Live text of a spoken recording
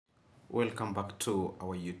Welcome back to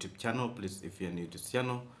our YouTube channel. Please, if you're new to this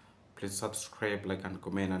channel, please subscribe, like, and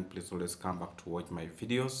comment, and please always come back to watch my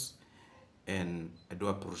videos. And I do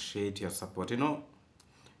appreciate your support.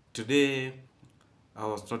 Today I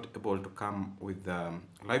was not able to come with a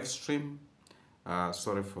live stream.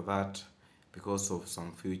 Sorry for that because of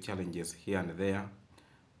some few challenges here and there.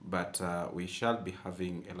 But we shall be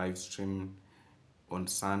having a live stream on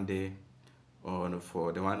Sunday.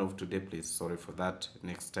 For the one of today, please, sorry for that.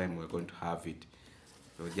 Next time we're going to have it.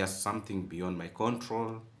 So just something beyond my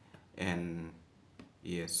control, and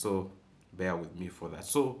yeah, so bear with me for that.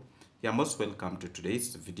 So you're most welcome to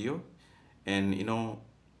today's video. And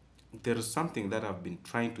there is something that I've been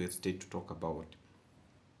trying to hesitate to talk about.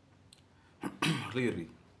 really,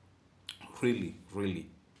 really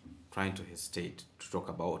trying to hesitate to talk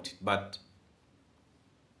about it. But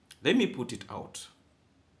let me put it out.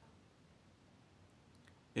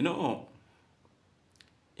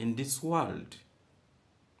 In this world,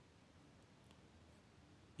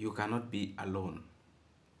 you cannot be alone.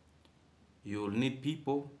 You'll need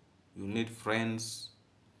people, you'll need friends,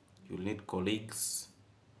 you'll need colleagues,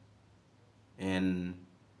 and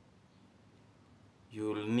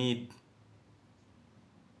you'll need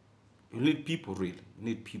people, really. You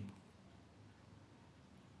need people.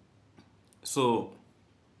 So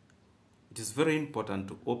it is very important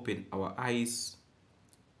to open our eyes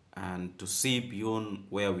and to see beyond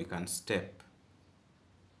where we can step.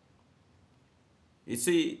 You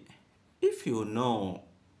see, if you know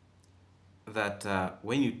that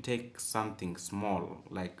when you take something small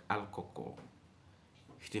like alcohol,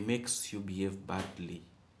 it makes you behave badly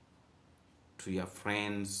to your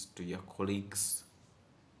friends, to your colleagues,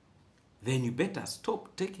 then you better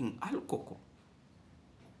stop taking alcohol.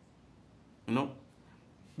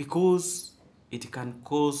 Because it can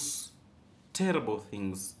cause terrible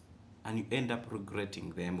things and you end up regretting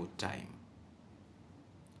them with time.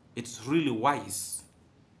 It's really wise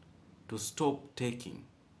to stop taking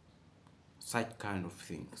such kind of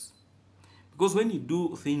things. Because when you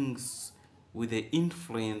do things with the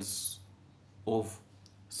influence of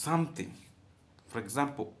something, for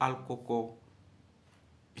example, alcohol,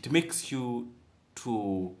 it makes you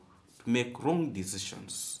to make wrong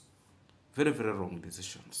decisions, very, very wrong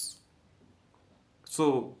decisions.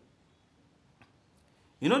 So,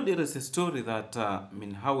 there is a story that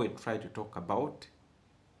hawi tried to talk about,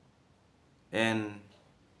 and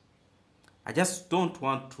I just don't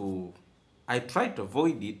want to, I try to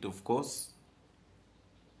avoid it, of course,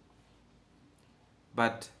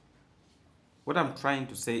 but what I'm trying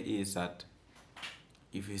to say is that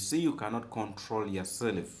if you see you cannot control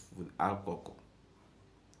yourself with alcohol,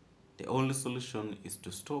 the only solution is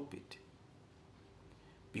to stop it.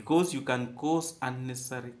 Because you can cause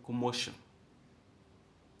unnecessary commotion.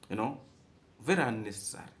 Very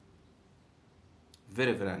unnecessary.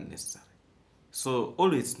 Very, very unnecessary. So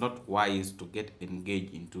always not wise to get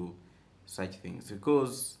engaged into such things,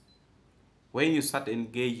 because when you start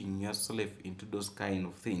engaging yourself into those kind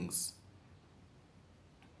of things,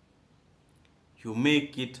 you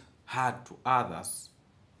make it hard to others,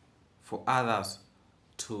 for others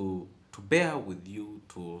to bear with you,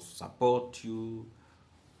 to support you,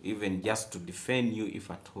 even just to defend you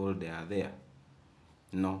if at all they are there.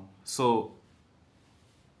 So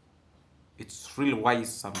it's really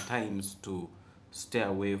wise sometimes to stay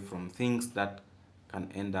away from things that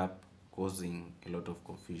can end up causing a lot of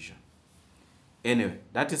confusion. Anyway,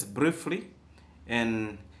 that is briefly,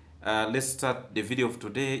 and let's start the video of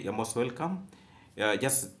today. You're most welcome. I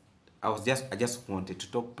just wanted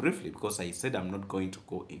to talk briefly because I said I'm not going to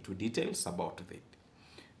go into details about it.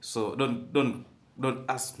 So don't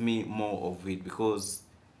ask me more of it, because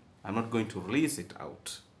I'm not going to release it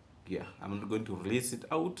out. Yeah, I'm not going to release it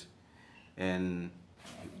out, and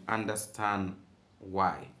understand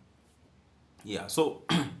why. Yeah, so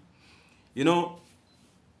a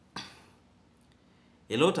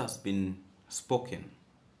lot has been spoken,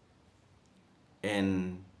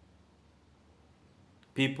 and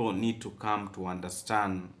people need to come to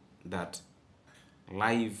understand that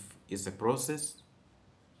life is a process,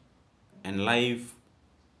 and life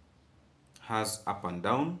has up and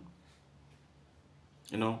down.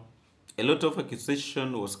 A lot of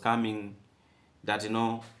accusation was coming that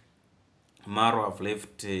Maro have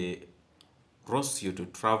left Rossio to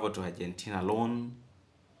travel to Argentina alone.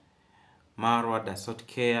 Maro does not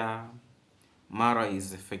care. Maro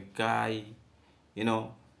is a fake guy.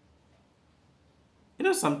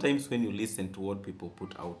 Sometimes when you listen to what people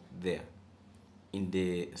put out there in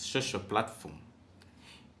the social platform,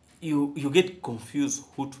 you get confused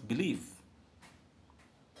who to believe.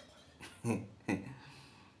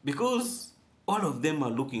 Because All of them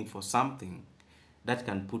are looking for something that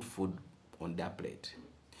can put food on their plate.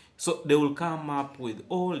 So they will come up with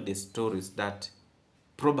all the stories that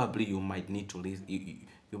probably you might need to listen,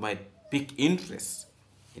 you might pick interest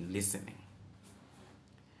in listening.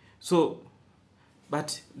 So,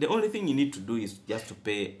 but the only thing you need to do is just to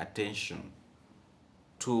pay attention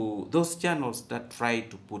to those channels that try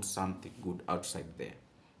to put something good outside there,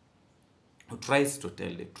 who tries to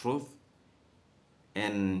tell the truth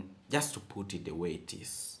and just to put it the way it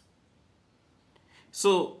is.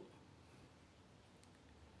 So,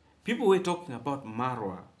 people were talking about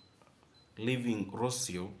Marwa leaving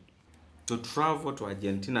Rocio to travel to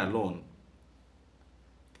Argentina alone.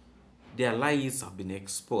 Their lies have been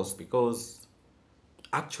exposed because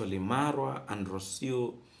actually Marwa and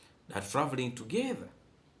Rocio are traveling together.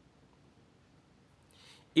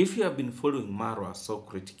 If you have been following Marwa so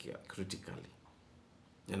critically,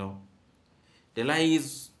 you know, the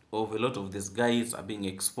lies of a lot of these guys are being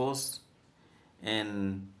exposed,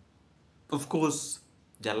 and of course,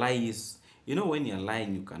 the lies, you know, when you're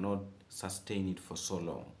lying, you cannot sustain it for so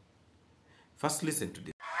long. First, listen to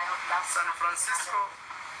this. San Francisco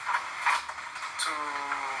to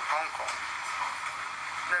Hong Kong.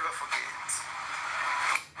 Never forget.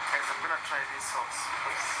 Guys, I'm gonna try these socks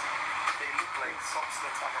because they look like socks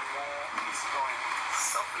that are more easygoing.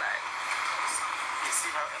 Soft like. You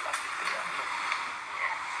see how elastic they are? Look.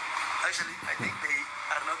 Actually, I think they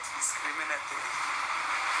are not discriminatory.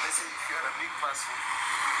 Let's say if you are a big person,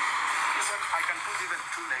 this one I can put even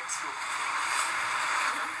 2 legs. Look.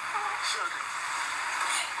 Show them.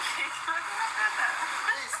 It's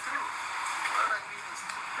true. What I mean is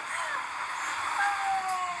true.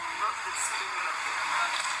 Not discriminatory.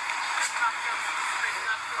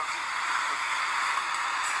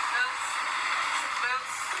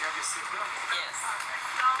 You have your seatbelt? Yes.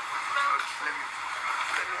 Okay,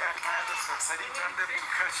 let me add my other socks. I didn't want them to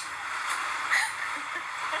catch me.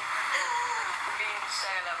 Being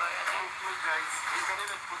shy about it. Look, guys, you can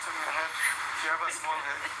even put on your head if you have a small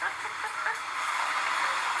head.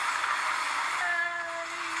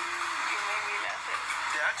 You made me laugh.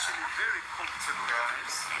 They're actually very comfortable,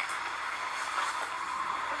 guys.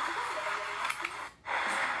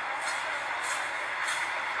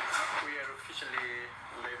 We are officially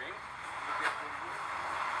leaving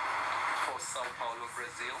for Sao Paulo,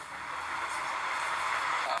 Brazil.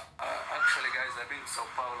 Actually, guys, I've been to Sao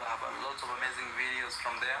Paulo. I have a lot of amazing videos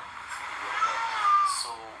from there.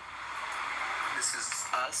 So, this is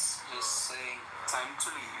us just saying, time to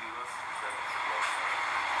leave.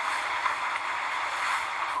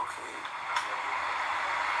 Okay.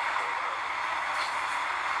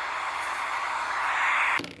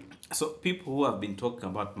 So people who have been talking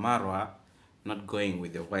about Marwa not going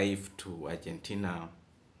with the wife to Argentina,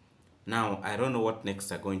 now I don't know what next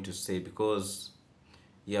they're going to say, because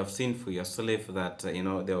you have seen for yourself that you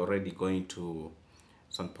know, they're already going to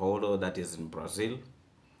São Paulo, that is in Brazil,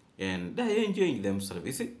 and they're enjoying themselves.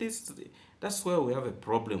 You see, that's where we have a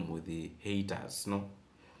problem with the haters. No,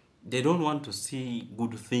 they don't want to see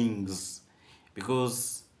good things,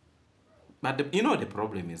 because but you know, the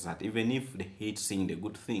problem is that even if they hate seeing the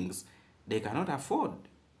good things, they cannot afford,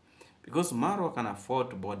 because Maro can afford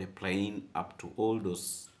to board a plane up to all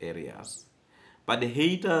those areas. But the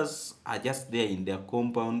haters are just there in their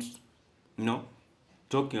compounds, you know,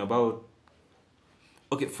 talking about,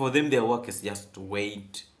 okay, for them their work is just to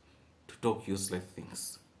wait, to talk useless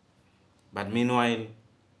things. But meanwhile,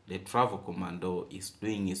 the travel commando is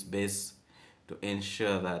doing his best to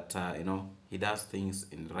ensure that, you know, he does things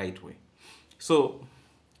in the right way. So,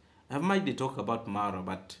 I might talk about Mara,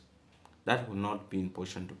 but that will not be in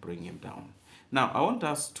position to bring him down. Now, I want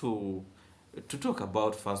us to talk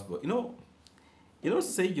about fastball. You know,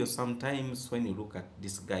 Sejo, sometimes when you look at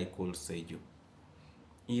this guy called Sejo,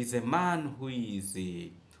 he's a man who is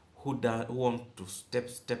who wants to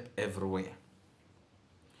step everywhere.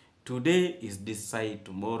 Today is this side,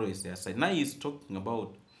 tomorrow is their side. Now he's talking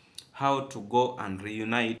about how to go and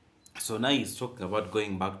reunite. So now he's talking about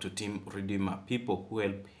going back to Team Redeemer, people who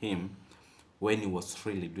helped him when he was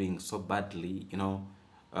really doing so badly. You know,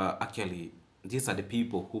 actually, these are the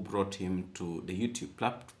people who brought him to the YouTube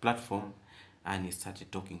platform, and he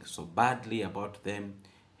started talking so badly about them,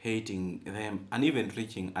 hating them, and even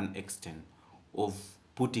reaching an extent of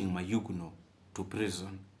putting Mayugno to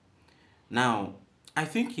prison. Now, I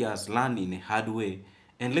think he has learned in a hard way,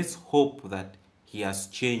 and let's hope that he has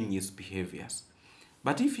changed his behaviors.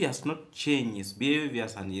 But if he has not changed his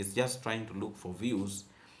behaviors and he is just trying to look for views,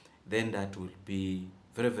 then that will be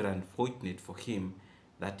very, very unfortunate for him,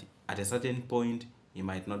 that at a certain point he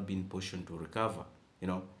might not be in position to recover, you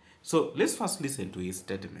know. So let's first listen to his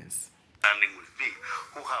statements. Standing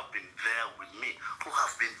who have been there with me, who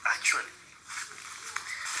have been actually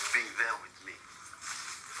being there with me.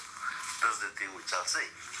 That's the thing which I'll say.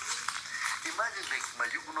 Imagine like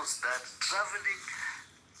Mayuguno's dad traveling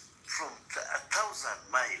from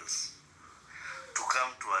 1,000 miles to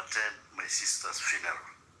come to attend my sister's funeral.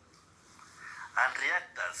 And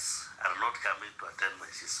reactors are not coming to attend my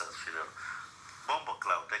sister's funeral. Bombo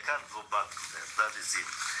cloud, I can't go back to them. That is it.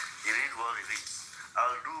 It is what it is.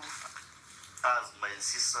 I'll do as my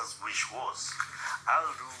sister's wish was.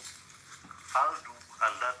 I'll do,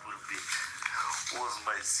 and that was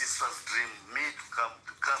my sister's dream, me to come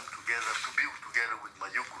together, to be together with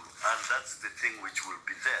Mayukulu, and that's the thing which will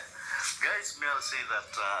be there. Guys, may I say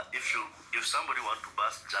that if somebody want to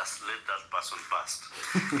bust, just let that person bust.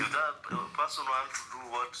 If that person want to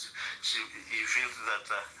do what he feels that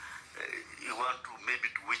you want to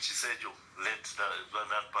maybe to witch Sejo, let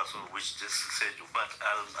that person witch just Sejo. But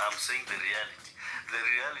I'm saying the reality. The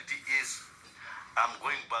reality is I'm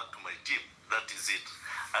going back to my team. That is it.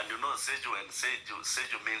 And you know, Sejo and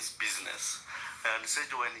Sejo means business. And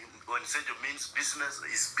Sejo, when Sejo means business,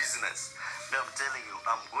 is business. Now I'm telling you,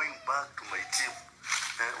 I'm going back to my team.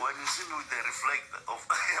 When you see me with the reflect of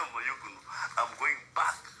I am Mayukunu, I'm going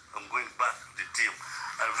back. I'm going back to the team.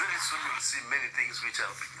 And very soon you'll see many things which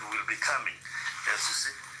will be coming. As you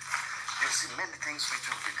see, you'll see many things which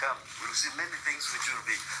will be coming. You'll see many things which will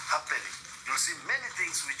be happening. You'll see many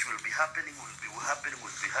things which will be happening,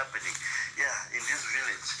 yeah, in this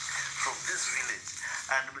village, from this village.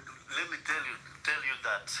 And let me tell you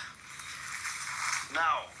that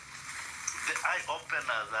now the eye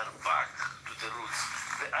openers are back to the roots.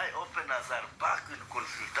 The eye openers are back in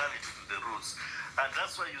confidentiality to the roots. And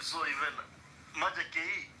that's why you saw even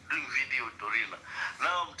Majakei doing video with Dorina.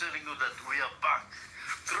 Now I'm telling you that we are back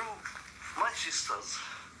through my sister's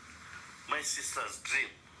dream.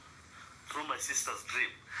 Through my sister's dream,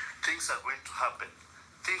 things are going to happen.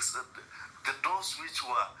 Things that the doors which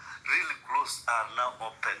were really closed are now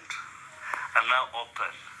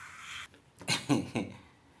open.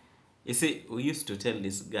 You see, we used to tell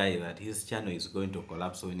this guy that his channel is going to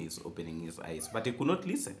collapse when he's opening his eyes, but he could not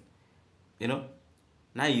listen. You know,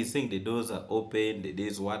 now he's saying the doors are open, the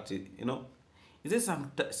days what, you know. You see,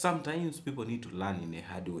 sometimes people need to learn in a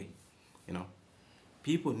hard way. You know,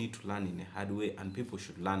 people need to learn in a hard way, and people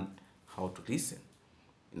should learn how to listen.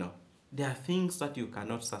 You know, there are things that you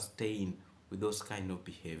cannot sustain with those kind of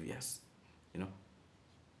behaviors.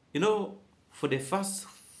 You know, for the first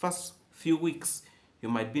few weeks, you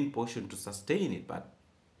might be in position to sustain it, but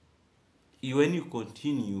when you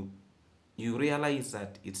continue, you realize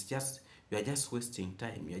that you are just wasting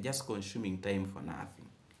time. You are just consuming time for nothing.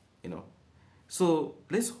 You know, so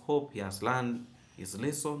let's hope he has learned his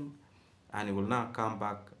lesson, and he will now come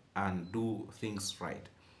back and do things right.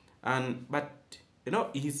 But you know,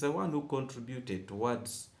 he's the one who contributed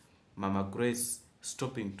towards Mama Grace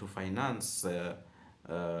stopping to finance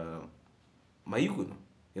Mayuguno.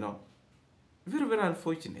 You know, very, very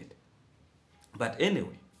unfortunate. But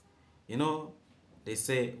anyway, you know, they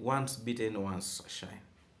say once bitten, once shy.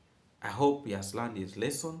 I hope he has learned his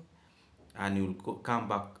lesson, and he will come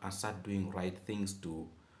back and start doing right things to,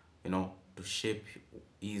 you know, to shape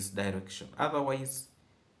his direction. Otherwise,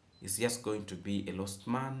 he's just going to be a lost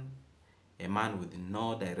man, a man with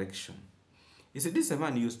no direction. You see, this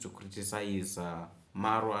man used to criticize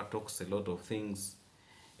Marwa, talks a lot of things,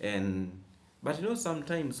 but you know,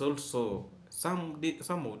 sometimes also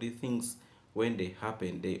some of the things, when they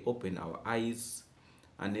happen, they open our eyes,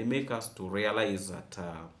 and they make us to realize that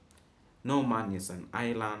no man is an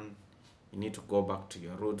island. You need to go back to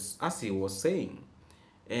your roots, as he was saying.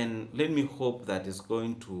 And let me hope that he's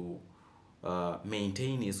going to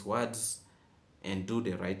maintain his words and do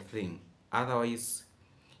the right thing. Otherwise,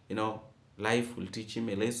 you know, life will teach him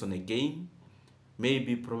a lesson again,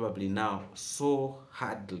 maybe probably now so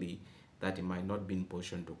hardly that he might not be in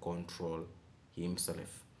position to control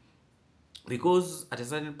himself. Because at a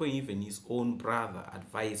certain point, even his own brother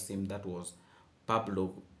advised him, that was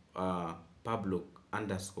Pablo, Pablo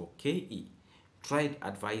underscore KE, tried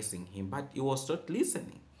advising him, but he was not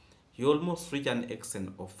listening. He almost reached an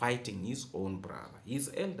extent of fighting his own brother, his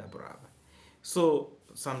elder brother. So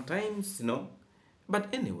sometimes, you know, but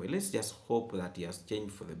anyway, let's just hope that he has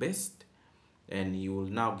changed for the best, and he will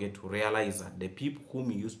now get to realize that the people whom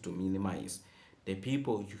he used to minimize, the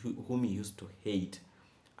people whom he used to hate,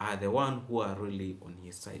 are the ones who are really on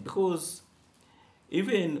his side. Because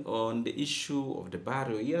even on the issue of the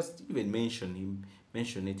burial, he has even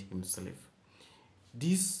mentioned it himself.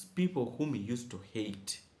 These people whom he used to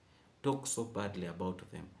hate, talk so badly about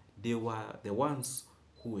them, they were the ones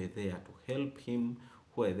who were there to help him,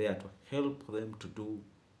 who are there to help them to do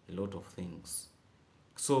a lot of things.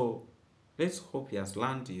 So let's hope he has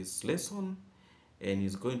learned his lesson and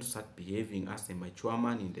is going to start behaving as a mature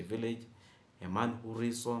man in the village, a man who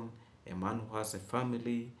reasons, a man who has a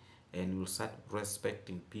family, and will start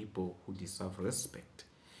respecting people who deserve respect.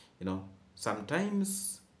 You know,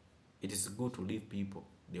 sometimes it is good to leave people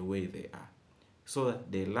the way they are so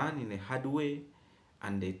that they learn in a hard way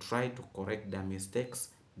and they try to correct their mistakes.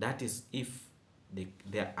 That is if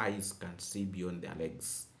their eyes can see beyond their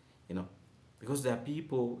legs, you know, because there are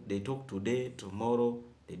people, they talk today, tomorrow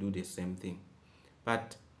they do the same thing.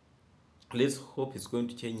 But let's hope he's going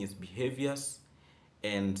to change his behaviors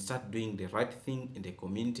and start doing the right thing in the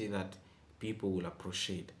community that people will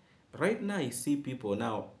appreciate. Right now, I see people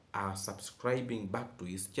now are subscribing back to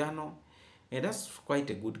his channel, and that's quite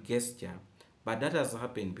a good gesture. But that has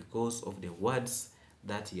happened because of the words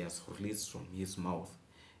that he has released from his mouth.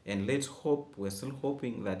 And let's hope, we're still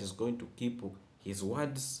hoping that he's going to keep his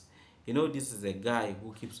words. You know, this is a guy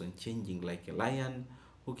who keeps on changing like a lion,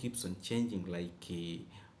 who keeps on changing like a,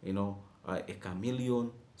 a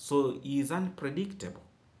chameleon. So he is unpredictable.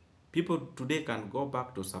 People today can go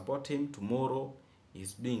back to support him. Tomorrow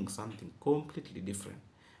he's doing something completely different.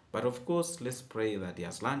 But of course, let's pray that he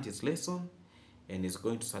has learned his lesson and is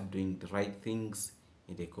going to start doing the right things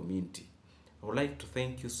in the community. I would like to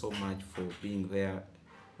thank you so much for being there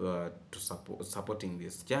to supporting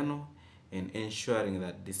this channel and ensuring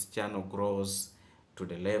that this channel grows to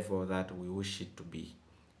the level that we wish it to be.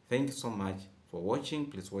 Thank you so much for watching.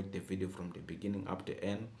 Please watch the video from the beginning up to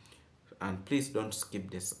end, and please don't skip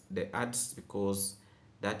the ads, because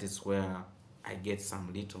that is where I get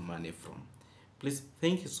some little money from. Please,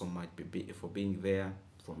 thank you so much for being there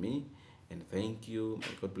for me, and thank you.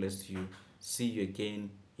 May God bless you. See you again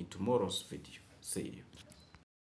in tomorrow's video. See you.